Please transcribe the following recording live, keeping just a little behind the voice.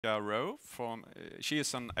Rowe she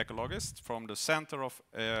is an ecologist from the Center of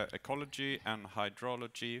Ecology and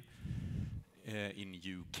Hydrology in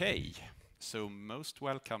UK. So most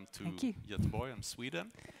welcome to Göteborg and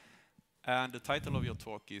Sweden. And the title of your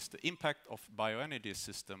talk is The Impact of Bioenergy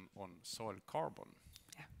System on Soil Carbon.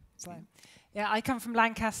 Yeah, I come from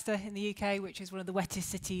Lancaster in the UK, which is one of the wettest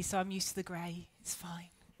cities, so I'm used to the grey. It's fine.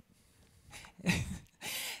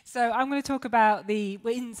 So I'm going to talk about the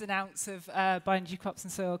ins and outs of bioenergy crops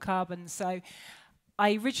and soil carbon. So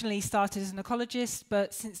I originally started as an ecologist,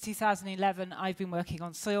 but since 2011, I've been working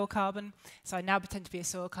on soil carbon. So I now pretend to be a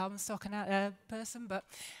soil carbon stock person. But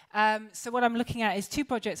so what I'm looking at is two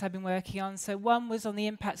projects I've been working on. So one was on the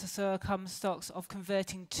impacts of soil carbon stocks of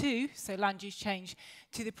converting so land use change,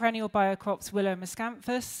 to the perennial biocrops willow and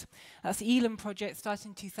miscanthus. That's the Elam project, started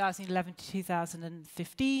in 2011 to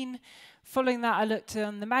 2015. Following that, I looked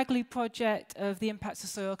on the Magley project of the impacts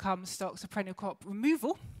of soil carbon stocks of perennial crop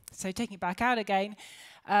removal, so taking it back out again,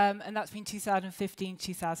 and that's been 2015,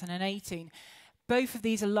 2018. Both of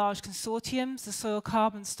these are large consortiums. The soil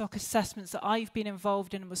carbon stock assessments that I've been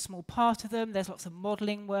involved in were a small part of them. There's lots of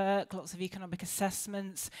modelling work, lots of economic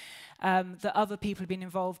assessments that other people have been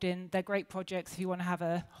involved in. They're great projects if you want to have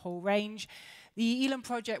a whole range. The Elam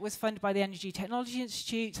project was funded by the Energy Technology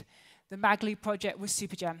Institute. The Magley project was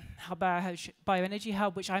Supergem, our bioenergy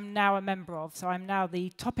hub, which I'm now a member of. So I'm now the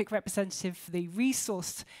topic representative for the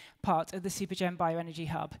resource part of the Supergem bioenergy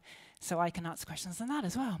hub. So I can answer questions on that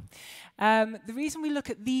as well. The reason we look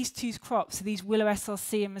at these two crops, so these willow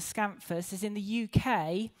SLC and miscanthus, is in the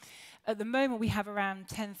UK. At the moment, we have around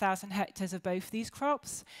 10,000 hectares of both these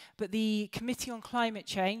crops, but the Committee on Climate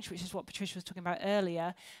Change, which is what Patricia was talking about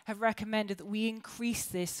earlier, have recommended that we increase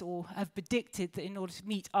this, or have predicted that in order to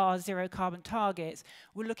meet our zero carbon targets,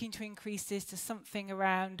 we're looking to increase this to something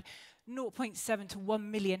around 0.7 to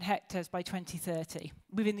 1 million hectares by 2030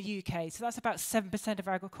 within the UK. So that's about 7% of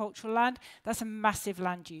agricultural land. That's a massive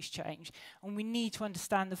land use change, and we need to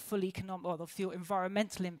understand the full economic or the full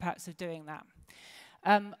environmental impacts of doing that.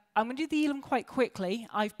 I'm going to do the Elam quite quickly.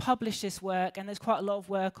 I've published this work, and there's quite a lot of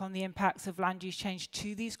work on the impacts of land use change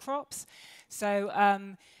to these crops. So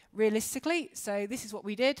realistically, so this is what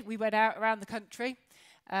we did. We went out around the country.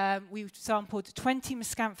 We sampled 20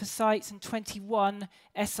 miscanthus sites and 21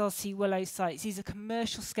 SLC willow sites. These are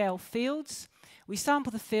commercial scale fields. We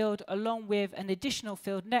sampled the field along with an additional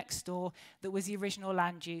field next door that was the original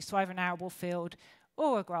land use, so either an arable field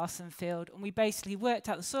or a grassland field, and we basically worked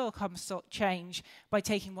out the soil carbon stock change by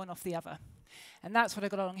taking one off the other. And that's what I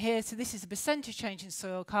got along here. So this is a percentage change in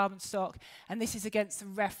soil carbon stock, and this is against the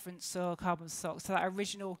reference soil carbon stock, so that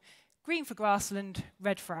original green for grassland,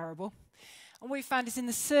 red for arable. And what we found is in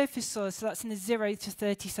the surface soil, so that's in the 0 to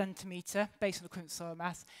 30 centimetre, based on the current soil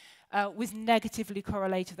mass, was negatively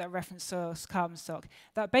correlated with that reference soil carbon stock.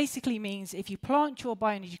 That basically means if you plant your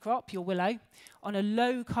bioenergy crop, your willow, on a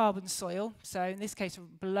low carbon soil, so in this case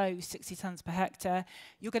below 60 tonnes per hectare,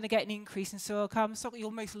 you're going to get an increase in soil carbon stock.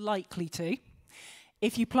 You're most likely to.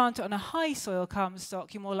 If you plant it on a high soil carbon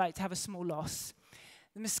stock, you're more likely to have a small loss.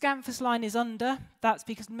 The miscanthus line is under. That's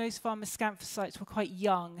because most of our miscanthus sites were quite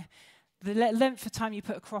young. The length of time you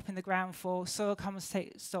put a crop in the ground for, soil carbon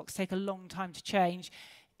stocks take a long time to change.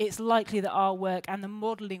 It's likely that our work and the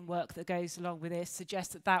modelling work that goes along with this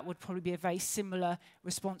suggests that that would probably be a very similar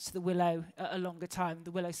response to the willow at a longer time. The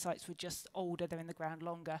willow sites were just older, they're in the ground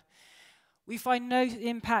longer. We find no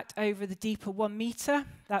impact over the deeper 1 metre.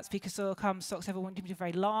 That's because soil carbon stocks everyone to be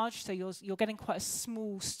very large, so you're getting quite a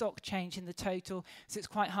small stock change in the total, so it's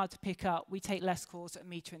quite hard to pick up. We take less calls at a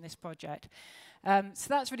metre in this project. So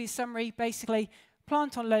that's really a summary. Basically,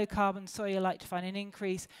 plant on low carbon soil, you're likely to find an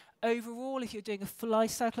increase. Overall, if you're doing a full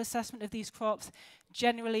life cycle assessment of these crops,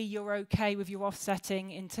 generally you're okay with your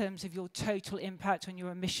offsetting in terms of your total impact on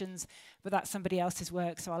your emissions, but that's somebody else's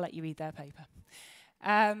work, so I'll let you read their paper.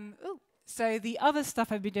 So the other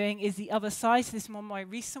stuff I've been doing is the other side. So this is more my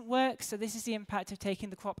recent work. So this is the impact of taking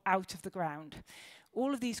the crop out of the ground.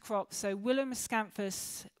 All of these crops, so willow,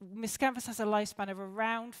 miscanthus has a lifespan of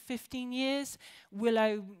around 15 years,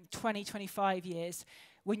 willow 20, 25 years,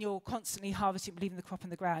 when you're constantly harvesting, leaving the crop in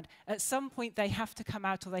the ground. At some point, they have to come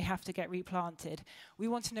out or they have to get replanted. We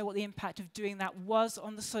want to know what the impact of doing that was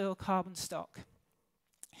on the soil carbon stock,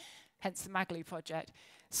 hence the Magley project.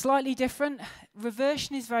 Slightly different.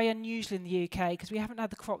 Reversion is very unusual in the UK because we haven't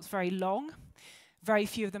had the crops very long. Very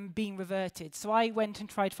few of them being reverted. So I went and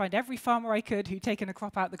tried to find every farmer I could who'd taken a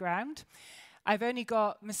crop out of the ground. I've only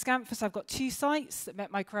got miscanthus, I've got 2 sites that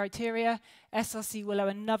met my criteria. SLC willow,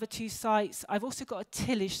 another 2 sites. I've also got a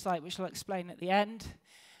tillage site, which I'll explain at the end.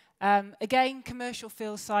 Again, commercial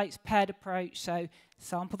field sites, paired approach, so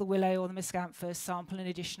sample the willow or the miscanthus, sample an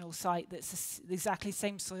additional site that's exactly the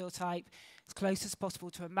same soil type, as close as possible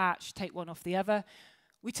to a match, take one off the other.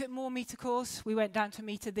 We took more meter cores. We went down to a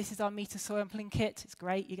meter. This is our meter soil sampling kit. It's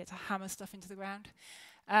great. You get to hammer stuff into the ground.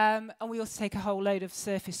 And we also take a whole load of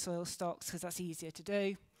surface soil stocks because that's easier to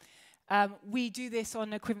do. We do this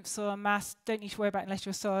on equivalent soil mass. Don't need to worry about it unless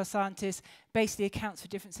you're a soil scientist. Basically accounts for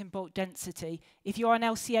difference in bulk density. If you're an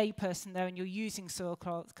LCA person though and you're using soil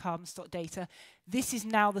carbon stock data, this is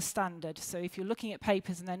now the standard. So if you're looking at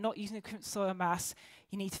papers and they're not using equivalent soil mass,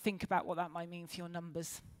 you need to think about what that might mean for your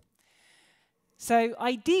numbers. So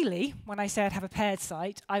ideally, when I say I'd have a paired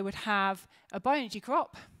site, I would have a bioenergy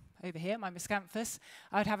crop over here, my miscanthus.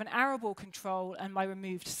 I would have an arable control and my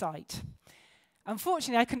removed site.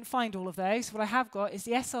 Unfortunately, I couldn't find all of those. What I have got is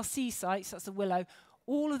the SLC sites, that's the willow.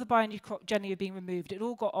 All of the bioenergy crop generally are being removed. It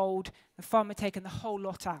all got old. The farmer had taken the whole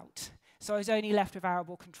lot out. So I was only left with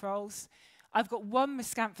arable controls. I've got one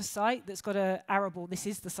miscanthus site that's got an arable. This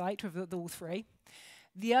is the site with all three.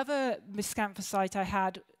 The other miscanthus site I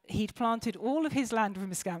had, he'd planted all of his land with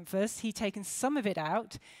miscanthus. He'd taken some of it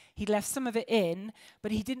out. He'd left some of it in,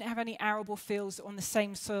 but he didn't have any arable fields on the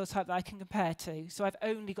same soil type that I can compare to. So I've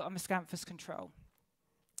only got a miscanthus control.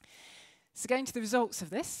 So going to the results of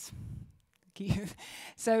this.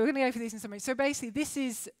 So we're going to go through these in summary. So basically, this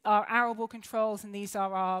is our arable controls, and these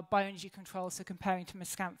are our bioenergy controls, so comparing to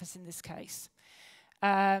miscanthus in this case.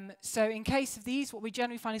 So in case of these, what we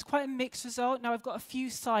generally find is quite a mixed result. Now I've got a few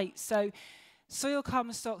sites, so soil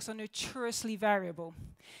carbon stocks are notoriously variable.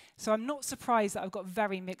 So I'm not surprised that I've got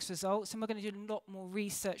very mixed results, and we're going to do a lot more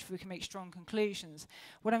research before we can make strong conclusions.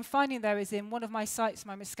 What I'm finding there is in one of my sites,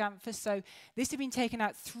 my miscanthus, so this had been taken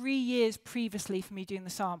out 3 years previously for me doing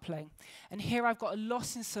the sampling. And here I've got a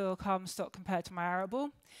loss in soil carbon stock compared to my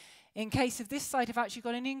arable. In case of this site, I've actually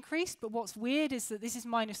got an increase, but what's weird is that this is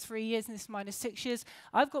 -3 years and this is -6 years.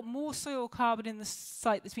 I've got more soil carbon in the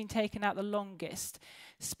site that's been taken out the longest.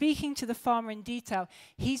 Speaking to the farmer in detail,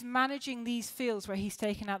 he's managing these fields where he's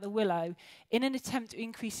taken out the willow in an attempt to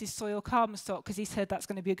increase his soil carbon stock because he said that's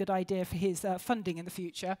going to be a good idea for his funding in the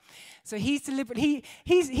future. So he's deliberately,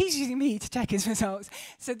 he's using me to check his results.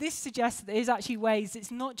 So this suggests that there's actually ways,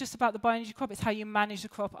 it's not just about the bioenergy crop, it's how you manage the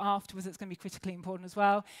crop afterwards that's going to be critically important as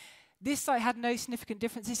well. This site had no significant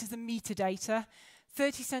difference. This is the meter data.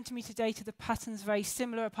 30 centimetre data, the pattern's very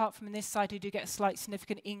similar, apart from in this site, you do get a slight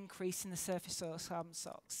significant increase in the surface soil carbon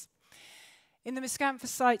stocks. In the miscanthus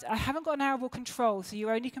site, I haven't got an arable control, so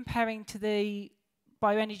you're only comparing to the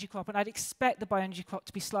bioenergy crop, and I'd expect the bioenergy crop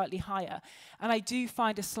to be slightly higher. And I do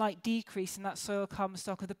find a slight decrease in that soil carbon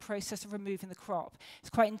stock of the process of removing the crop. It's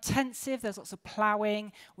quite intensive, there's lots of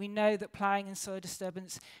ploughing. We know that ploughing and soil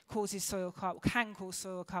disturbance can cause soil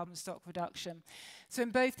carbon stock reduction. So in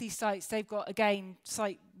both these sites, they've got, again,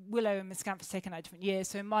 site willow and miscanthus taken out different years,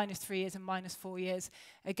 so in -3 years and -4 years,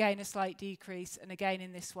 again a slight decrease, and again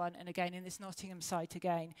in this one, and again in this Nottingham site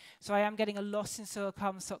again. So I am getting a loss in soil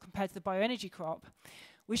carbon stock compared to the bioenergy crop,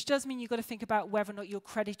 which does mean you've got to think about whether or not you're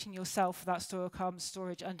crediting yourself for that soil carbon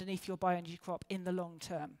storage underneath your bioenergy crop in the long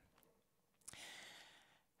term.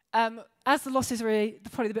 As the losses are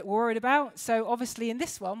probably a bit worried about, so obviously in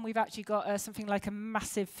this one, we've actually got something like a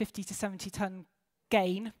massive 50 to 70 tonne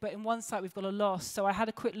gain, but in one site we've got a loss. So I had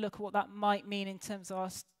a quick look at what that might mean in terms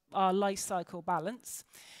of our life cycle balance.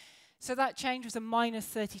 So that change was a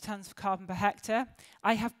 -30 tonnes of carbon per hectare.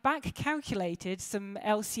 I have back calculated some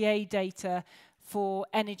LCA data for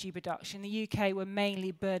energy production. In the UK, we're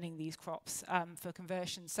mainly burning these crops for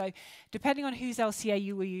conversion. So depending on whose LCA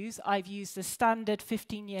you will use, I've used the standard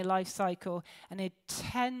 15-year life cycle and a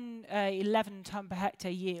 11 tonne per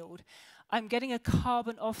hectare yield. I'm getting a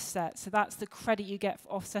carbon offset, so that's the credit you get for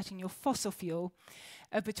offsetting your fossil fuel,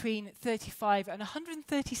 between 35 and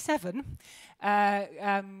 137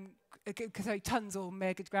 tons or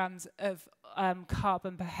megagrams of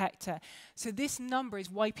carbon per hectare. So this number is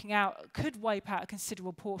could wipe out a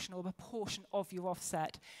considerable portion or a portion of your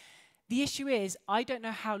offset. The issue is, I don't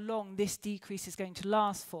know how long this decrease is going to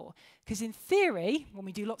last for, because in theory, when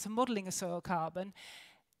we do lots of modelling of soil carbon,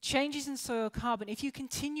 changes in soil carbon, if you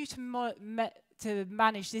continue to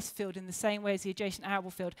manage this field in the same way as the adjacent arable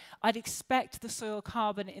field, I'd expect the soil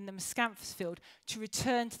carbon in the miscanthus field to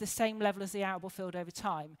return to the same level as the arable field over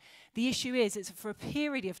time. The issue is, it's for a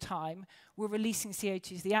period of time, we're releasing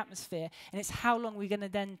CO2 to the atmosphere, and it's how long we're going to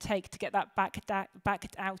then take to get that back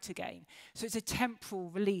out again. So it's a temporal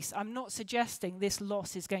release. I'm not suggesting this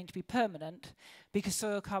loss is going to be permanent, because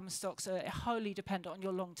soil carbon stocks are wholly dependent on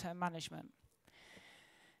your long-term management.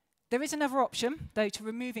 There is another option, though, to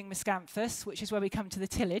removing miscanthus, which is where we come to the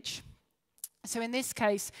tillage. So in this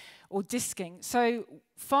case, or disking, so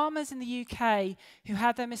farmers in the UK who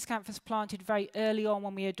had their miscanthus planted very early on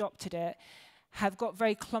when we adopted it have got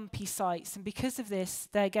very clumpy sites, and because of this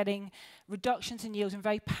they're getting reductions in yield in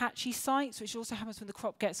very patchy sites, which also happens when the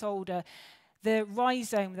crop gets older. The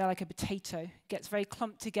rhizome, they're like a potato, gets very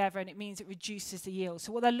clumped together, and it means it reduces the yield.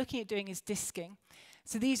 So what they're looking at doing is disking.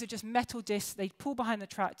 So these are just metal discs they pull behind the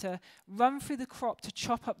tractor, run through the crop to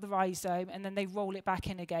chop up the rhizome, and then they roll it back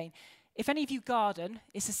in again. If any of you garden,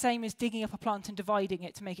 it's the same as digging up a plant and dividing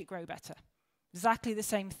it to make it grow better. Exactly the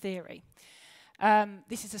same theory.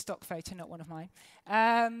 This is a stock photo, not one of mine.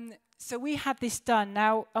 So we had this done.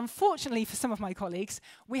 Now, unfortunately for some of my colleagues,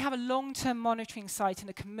 we have a long-term monitoring site in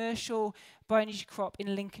a commercial bioenergy crop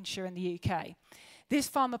in Lincolnshire in the UK. This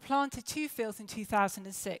farmer planted 2 fields in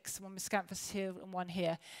 2006, one miscanthus here and one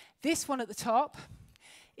here. This one at the top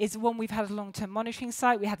is the one we've had a long-term monitoring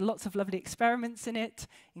site. We had lots of lovely experiments in it,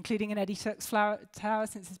 including an Eddie Turk's flower tower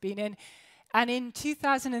since it's been in. And in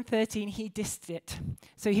 2013, he disked it.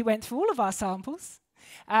 So he went through all of our samples.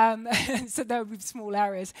 So there would be small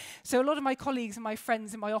errors. So a lot of my colleagues and my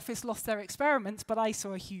friends in my office lost their experiments, but I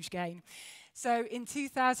saw a huge gain. So in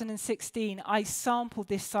 2016, I sampled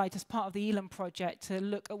this site as part of the Elam project to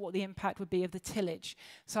look at what the impact would be of the tillage.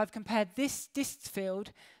 So I've compared this disked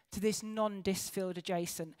field to this non-disked field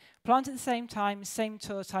adjacent. Planted at the same time, same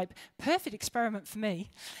tour type. Perfect experiment for me.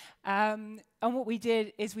 And what we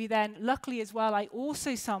did is we then, luckily as well, I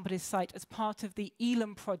also sampled his site as part of the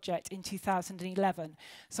Elam project in 2011.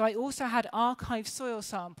 So I also had archived soil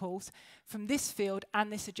samples from this field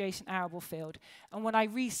and this adjacent arable field. And when I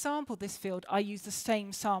resampled this field, I used the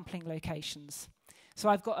same sampling locations. So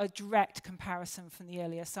I've got a direct comparison from the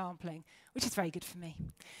earlier sampling, which is very good for me.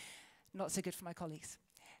 Not so good for my colleagues.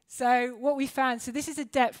 So what we found, so this is a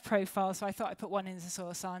depth profile, so I thought I'd put one in as a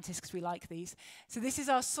soil scientist because we like these. So this is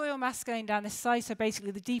our soil mass going down this side, so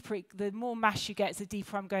basically the more mass you get, the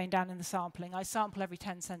deeper I'm going down in the sampling. I sample every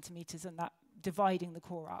 10 centimetres and that dividing the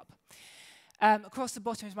core up. Across the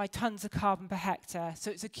bottom is my tons of carbon per hectare,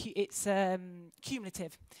 so it's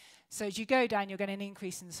cumulative. So as you go down, you're getting an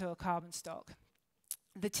increase in the soil carbon stock.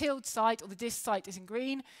 The tilled site, or the disc site, is in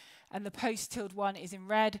green, and the post-tilled one is in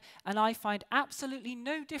red, and I find absolutely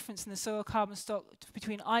no difference in the soil carbon stock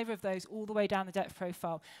between either of those all the way down the depth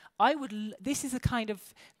profile. This is the kind of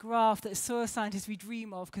graph that as soil scientists we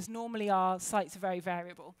dream of, because normally our sites are very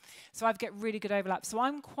variable. So I get really good overlap. So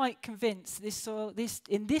I'm quite convinced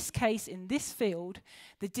in this case, in this field,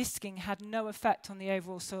 the disking had no effect on the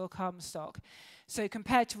overall soil carbon stock. So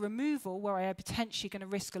compared to removal, where I am potentially going to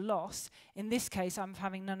risk a loss, in this case I'm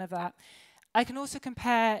having none of that. I can also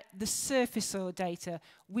compare the surface soil data.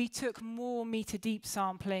 We took more metre deep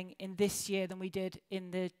sampling in this year than we did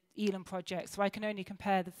in the Elam project, so I can only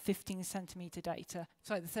compare the 15 centimetre data,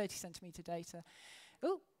 sorry, the 30 centimetre data.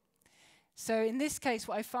 Ooh. So in this case,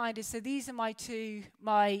 what I find is, so these are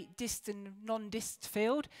my disked and non-disked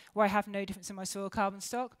field, where I have no difference in my soil carbon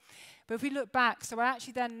stock. But if we look back, so I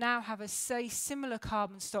actually then now have a similar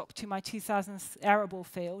carbon stock to my 2000 arable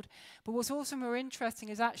field. But what's also more interesting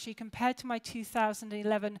is actually compared to my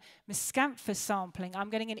 2011 miscanthus sampling, I'm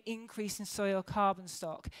getting an increase in soil carbon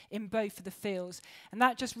stock in both of the fields. And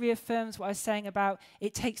that just reaffirms what I was saying about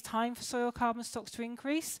it takes time for soil carbon stocks to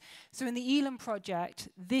increase. So in the Elam project,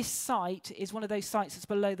 this site is one of those sites that's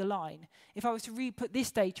below the line. If I was to re-put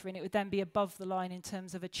this data in, it would then be above the line in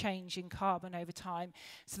terms of a change in carbon over time.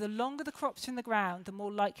 So the longer the crops are in the ground, the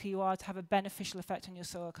more likely you are to have a beneficial effect on your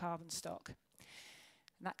soil carbon stock.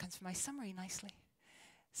 And that comes from my summary nicely.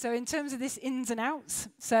 So in terms of this ins and outs,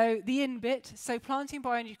 so the in bit, so planting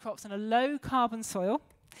bioenergy crops on a low carbon soil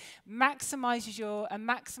maximizes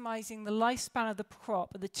maximizing the lifespan of the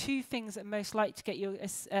crop are the two things that are most likely to get you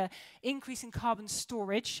increase in carbon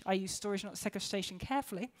storage. I use storage, not sequestration,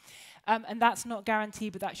 carefully. And that's not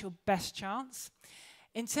guaranteed, but that's your best chance.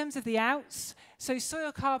 In terms of the outs, so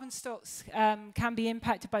soil carbon stocks can be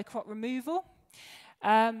impacted by crop removal,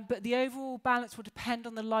 but the overall balance will depend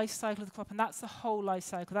on the life cycle of the crop, and that's the whole life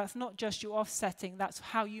cycle. That's not just your offsetting, that's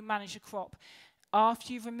how you manage the crop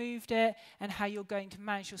after you've removed it and how you're going to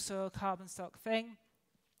manage your soil carbon stock thing.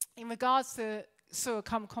 In regards to soil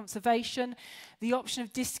carbon conservation, the option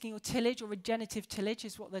of disking or tillage, or regenerative tillage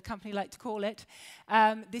is what the company like to call it,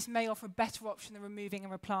 this may offer a better option than removing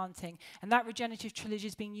and replanting. And that regenerative tillage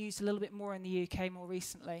is being used a little bit more in the UK more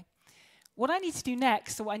recently. What I need to do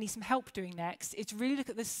next, or what I need some help doing next, is to really look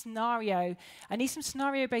at the scenario. I need some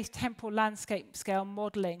scenario-based temporal landscape scale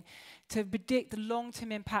modelling to predict the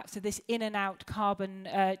long-term impacts of this in and out carbon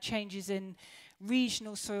changes in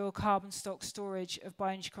regional soil carbon stock storage of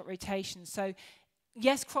bioenergy crop rotation. So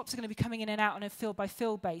yes, crops are going to be coming in and out on a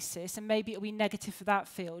field-by-field basis, and maybe it'll be negative for that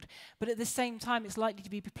field, but at the same time, it's likely to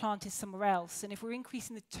be planted somewhere else. And if we're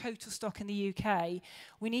increasing the total stock in the UK,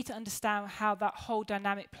 we need to understand how that whole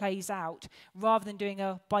dynamic plays out, rather than doing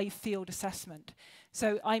a by-field assessment.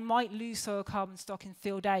 So I might lose soil carbon stock in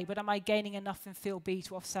field A, but am I gaining enough in field B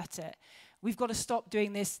to offset it? We've got to stop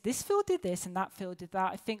doing this. This field did this, and that field did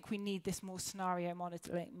that. I think we need this more scenario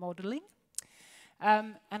modelling.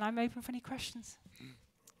 And I'm open for any questions.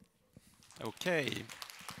 Okay.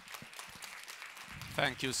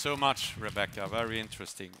 Thank you so much, Rebecca. Very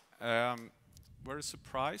interesting. Were you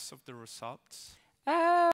surprised of the results?